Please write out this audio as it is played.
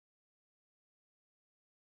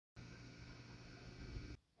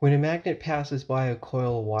When a magnet passes by a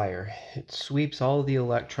coil wire, it sweeps all the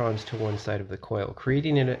electrons to one side of the coil,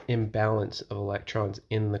 creating an imbalance of electrons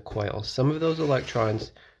in the coil. Some of those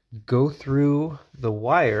electrons go through the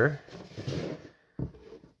wire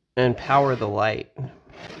and power the light. And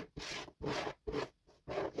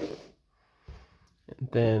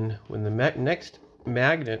then when the next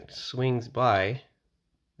magnet swings by,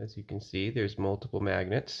 as you can see, there's multiple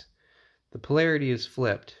magnets, the polarity is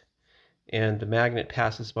flipped, and the magnet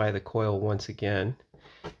passes by the coil once again,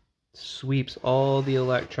 sweeps all the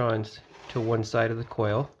electrons to one side of the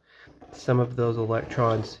coil. Some of those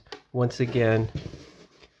electrons once again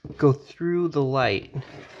go through the light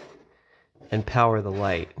and power the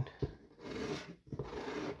light.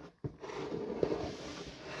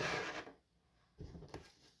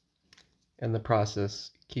 And the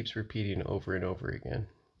process keeps repeating over and over again.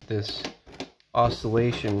 This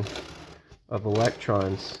oscillation of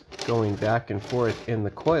electrons going back and forth in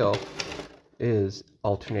the coil is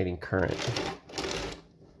alternating current.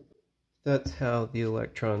 That's how the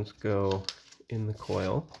electrons go in the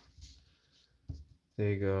coil.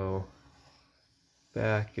 They go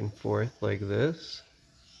back and forth like this,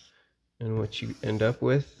 and what you end up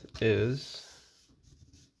with is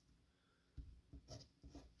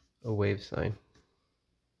a wave sign.